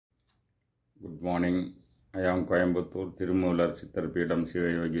Good morning. I am Coimbatore, Tirumular, Chittarpeedam,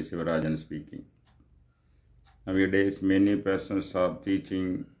 Sivayogi, Sivarajan speaking. Nowadays, many persons are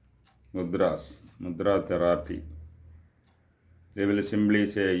teaching mudras, mudra therapy. They will simply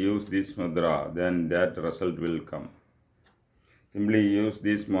say, use this mudra, then that result will come. Simply use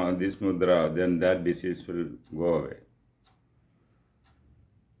this mudra, then that disease will go away.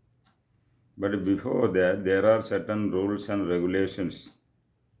 But before that, there are certain rules and regulations.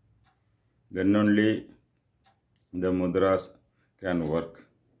 Then only the mudras can work.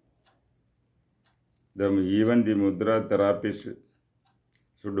 Even the mudra therapist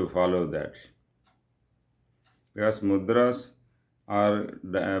should follow that. Because mudras are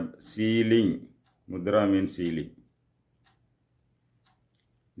sealing. Mudra means sealing.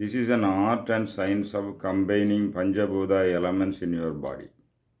 This is an art and science of combining Panchabhuta elements in your body.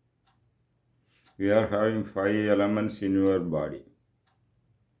 We are having 5 elements in your body.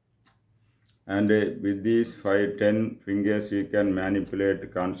 And with these 10 fingers you can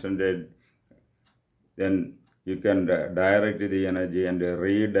manipulate, concentrate, then you can direct the energy and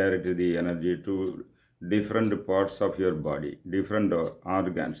redirect the energy to different parts of your body, different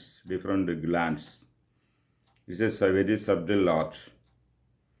organs, different glands. This is a very subtle art.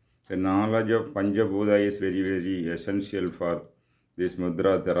 The knowledge of Panchabhuta is very, very essential for this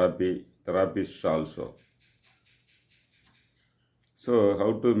mudra therapists also. So,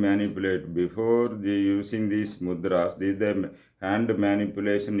 how to manipulate? Before using these mudras, the hand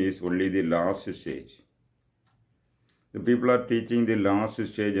manipulation is only the last stage. The people are teaching the last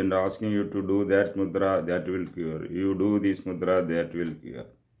stage and asking you to do that mudra, that will cure. You do this mudra, that will cure.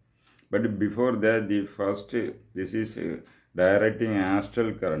 But before that, this is directing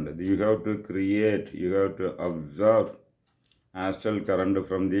astral current. You have to create, you have to absorb astral current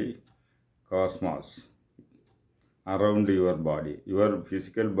from the cosmos around your body. Your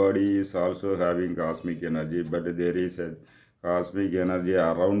physical body is also having cosmic energy, but there is a cosmic energy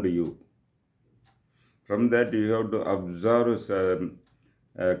around you. From that, you have to absorb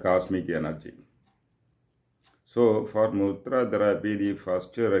cosmic energy. So, for mudra therapy, the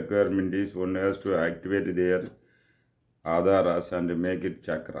first requirement is one has to activate their adharas and make it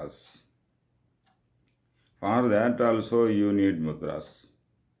chakras. For that also, you need mudras.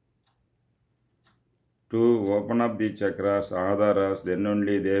 To open up the chakras, adharas, then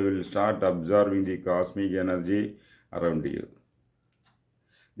only they will start absorbing the cosmic energy around you.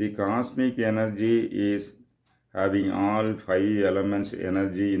 The cosmic energy is having all 5 elements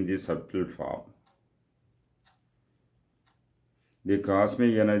energy in the subtle form. The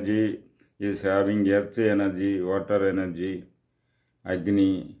cosmic energy is having earth energy, water energy,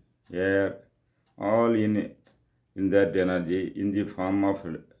 Agni, air, all in that energy in the form of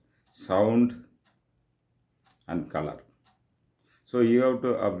sound and color. So you have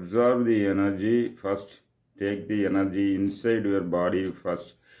to absorb the energy first, take the energy inside your body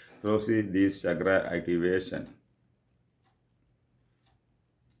first through this chakra activation.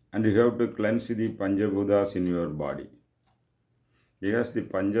 And you have to cleanse the Panchabhutas in your body. Because the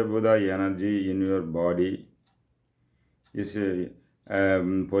Panchabhuta energy in your body is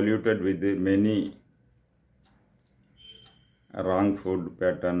polluted with many wrong food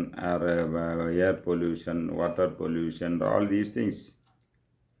pattern or air pollution, water pollution, all these things.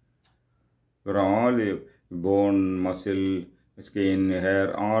 All the bone, muscle, skin,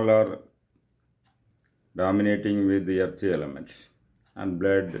 hair, all are dominating with the earth elements, and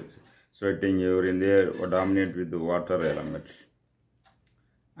blood, sweating, urine, they dominate with the water elements,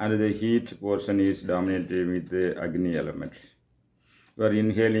 and the heat portion is dominated with the Agni elements. You are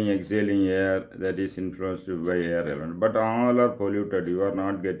inhaling, exhaling air that is influenced by air element, but all are polluted. You are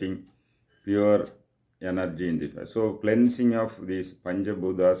not getting pure energy in the. So cleansing of these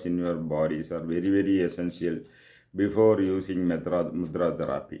Panchabhutas in your bodies are very, very essential before using mudra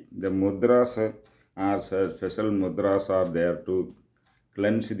therapy. The mudras are special mudras are there to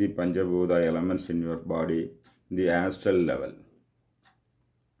cleanse the Panchabhuta elements in your body, the astral level.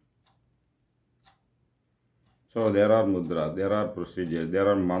 So there are mudras, there are procedures, there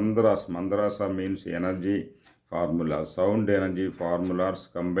are mantras. Mantras means energy formulas, sound energy formulas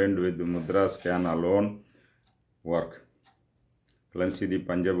combined with mudras can alone work. Cleanse the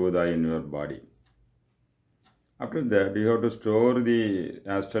Panchabhuta in your body. After that, you have to store the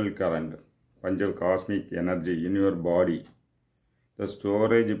astral current, cosmic energy in your body. The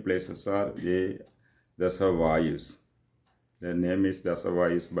storage places are the Dasavayus. Their name is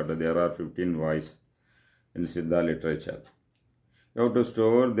Dasavayus, but there are 15 Vayus in Siddha literature. You have to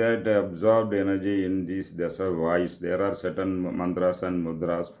store that absorbed energy in these Dasavayus. There are certain mantras and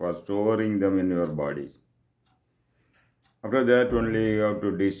mudras for storing them in your bodies. After that only you have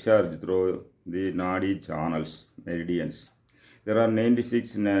to discharge through the nadi channels, meridians. There are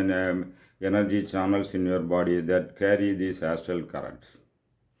 96 energy channels in your body that carry this astral current.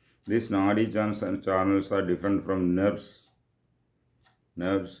 These nadi channels are different from nerves.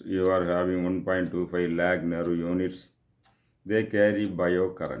 Nerves, you are having 1.25 lakh nerve units. They carry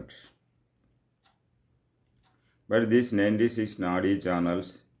biocurrent. But these 96 nadi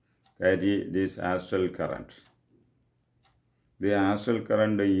channels carry this astral current. The astral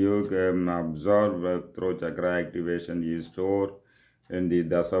current you absorb through chakra activation, you store in the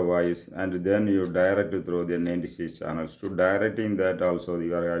dasa vayus, and then you direct through the 96 channels. To directing that also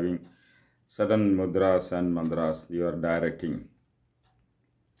you are having certain mudras and mantras you are directing.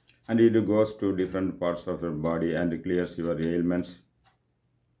 And it goes to different parts of your body and clears your ailments.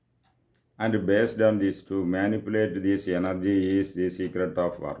 And based on this, to manipulate this energy is the secret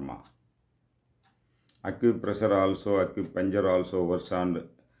of Varma. Acupressure also, acupuncture also works on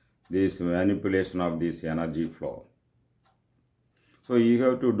this manipulation of this energy flow. So you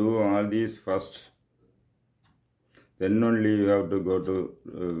have to do all these first. Then only you have to go to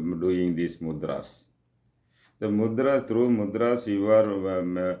doing these mudras. The mudras, through mudras you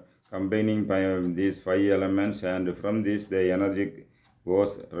are combining these 5 elements, and from this the energy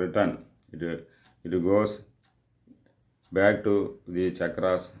goes return. It goes back to the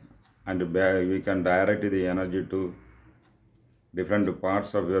chakras, and we can direct the energy to different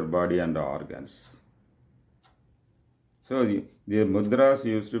parts of your body and organs. So the mudras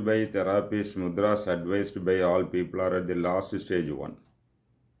used by therapists, mudras advised by all people are at the last stage 1.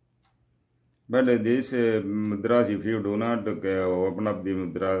 But these mudras, if you do not open up the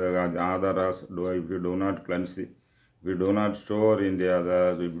mudra adaras, if you do not cleanse it, if you do not store in the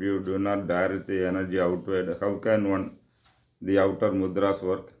adaras, if you do not direct the energy outward, how can the outer mudras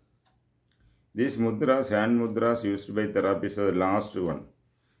work? These mudras, hand mudras used by therapists are the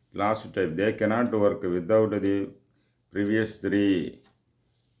last type. They cannot work without the previous 3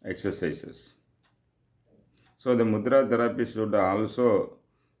 exercises. So the mudra therapist should also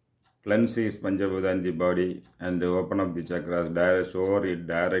cleanse his Panchabhuta in the body and open up the chakras,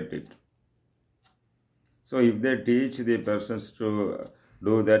 direct it. So if they teach the persons to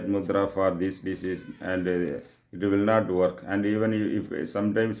do that mudra for this disease, and it will not work, and even if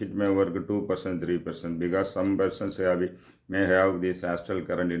sometimes it may work 2%, 3%, because some persons may have this astral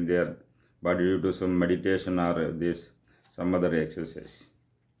current in their body due to some meditation or some other exercise.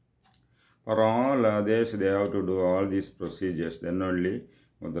 For all others, they have to do all these procedures, then only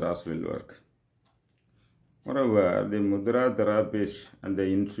mudras will work. Moreover, the mudra therapists and the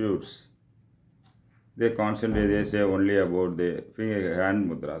institutes, they concentrate, they say only about the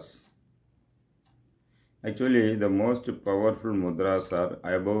hand mudras. Actually, the most powerful mudras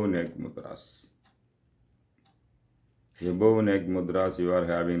are above neck mudras. Above neck mudras, you are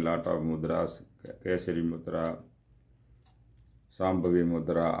having lot of mudras, Kesari mudra, Sambhavi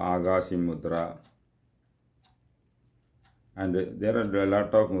mudra, Agasi mudra, and there are a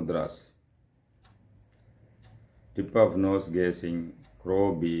lot of mudras. Tip of nose gazing,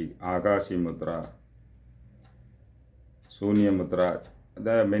 crow beak, Agasi mudra, Sunya mudra.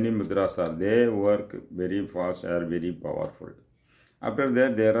 There are many mudras are. They work very fast, are very powerful. After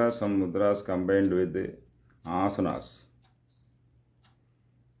that, there are some mudras combined with the asanas.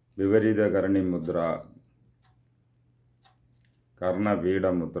 Vivarita Karani mudra, Karna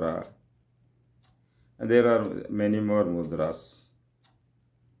Veda mudra. And there are many more mudras.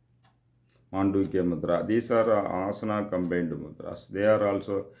 Mandukya mudra. These are asana combined mudras. They are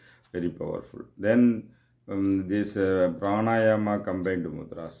also very powerful. Then this pranayama combined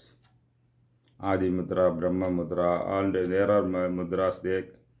mudras. Adi mudra, Brahma mudra, and there are mudras, they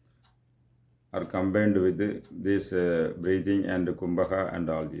are combined with this breathing and kumbhaka and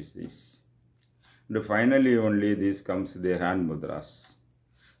all these things. And finally only this comes the hand mudras.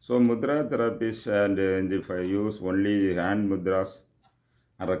 So mudra therapists and if I use only hand mudras,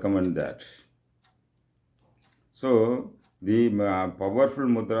 I recommend that. So the powerful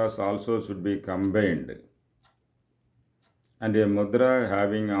mudras also should be combined. And a mudra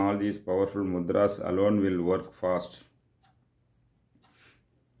having all these powerful mudras alone will work fast.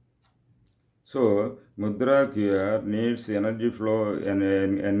 So mudra cure needs energy flow and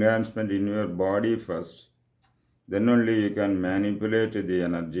enhancement in your body first. Then only you can manipulate the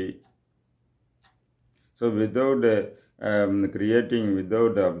energy. So without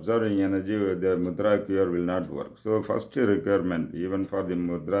without observing energy, the mudra cure will not work. So first requirement, even for the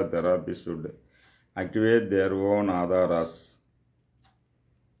mudra therapist, should activate their own adaras,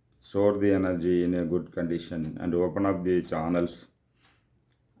 store the energy in a good condition, and open up the channels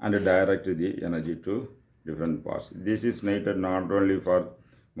and direct the energy to different parts. This is needed not only for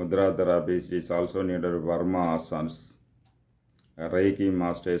mudra therapy, it is also needed Varma asanas, Reiki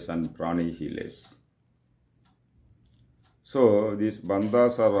masters and prani healers. So these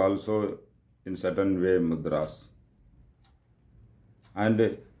bandhas are also in certain way mudras,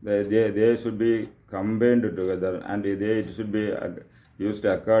 and they should be combined together, and it should be used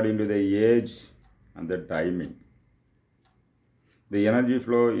according to the age and the timing. The energy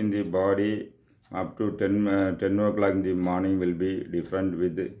flow in the body up to 10 o'clock in the morning will be different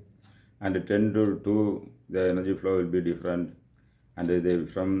and 10 to 2 the energy flow will be different, and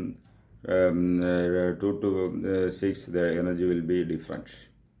from 2 to 6 the energy will be different.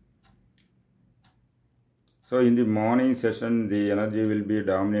 So in the morning session the energy will be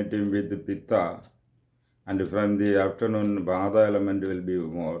dominating with the pitta, and from the afternoon Vata element will be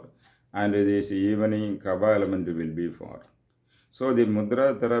more, and this evening Kapha element will be more. So the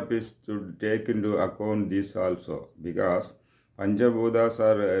mudra therapist should take into account this also, because Panchabhutas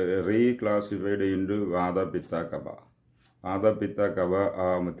are reclassified into Vata, Pitta, Kapha. Vata, Pitta,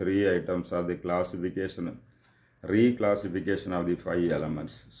 Kapha, 3 items are the reclassification of the 5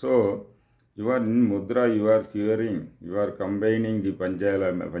 elements. So you are in mudra, you are curing, you are combining the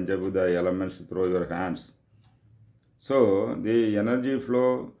Panchabhuta elements through your hands. So the energy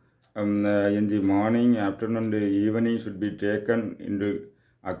flow in the morning, afternoon, the evening should be taken into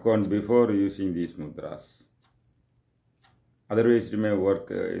account before using these mudras. Otherwise, it may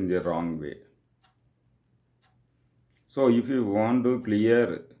work in the wrong way. So, if you want to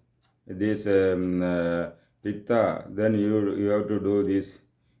clear this pitta, then you have to do these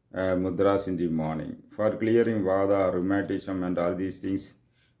mudras in the morning. For clearing vada, rheumatism, and all these things,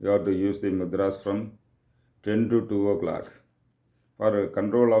 you have to use the mudras from 10 to 2 o'clock. For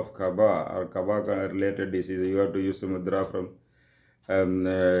control of Kapha or Kapha related disease, you have to use the mudra from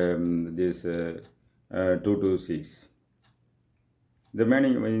 2 to 6. The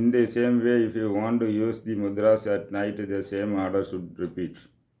meaning, in the same way, if you want to use the mudras at night, the same order should repeat.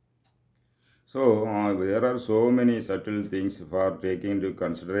 So there are so many subtle things for taking into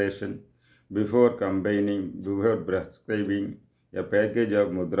consideration before prescribing a package of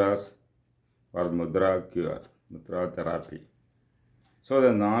mudras for mudra cure, mudra therapy. So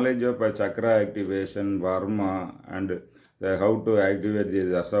the knowledge of chakra activation, varma, and how to activate the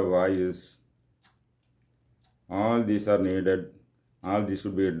rasa vayus, all these are needed. All this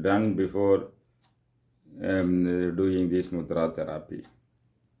should be done before doing this mudra therapy.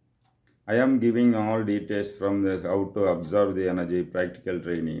 I am giving all details from how to observe the energy, practical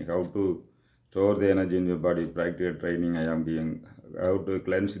training, how to store the energy in your body, practical training I am giving, how to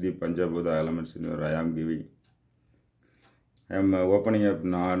cleanse the Panchabhuta elements in your I am giving. I am opening up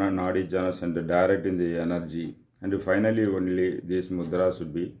Nadi channels and directing the energy, and finally only this mudra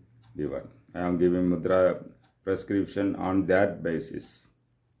should be given. I am giving mudra prescription on that basis.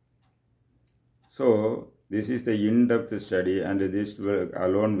 So this is the in-depth study, and this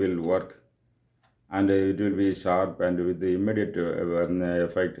alone will work, and it will be sharp, and with the immediate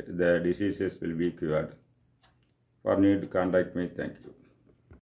effect the diseases will be cured. For need, contact me. Thank you.